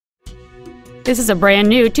This is a brand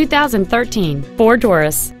new 2013 Ford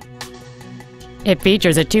Taurus. It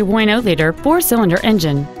features a 2.0-liter four-cylinder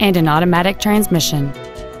engine and an automatic transmission.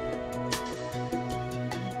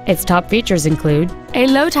 Its top features include a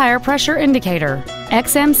low tire pressure indicator,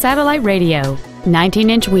 XM satellite radio,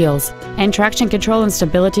 19-inch wheels, and traction control and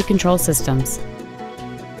stability control systems.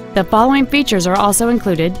 The following features are also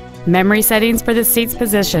included: memory settings for the seat's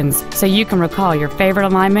positions so you can recall your favorite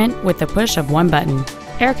alignment with the push of one button,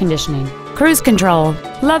 air conditioning, cruise control,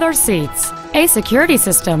 leather seats, a security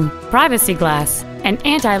system, privacy glass, an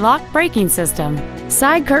anti-lock braking system,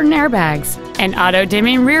 side curtain airbags, an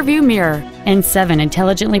auto-dimming rear-view mirror, and 7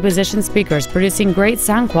 intelligently positioned speakers producing great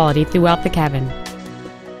sound quality throughout the cabin.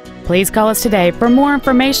 Please call us today for more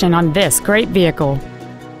information on this great vehicle.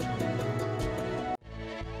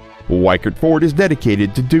 Weikert Ford is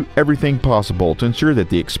dedicated to do everything possible to ensure that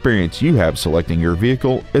the experience you have selecting your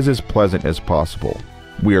vehicle is as pleasant as possible.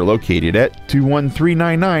 We are located at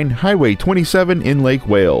 21399 Highway 27 in Lake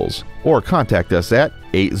Wales, or contact us at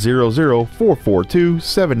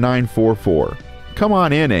 800-442-7944. Come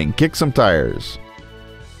on in and kick some tires.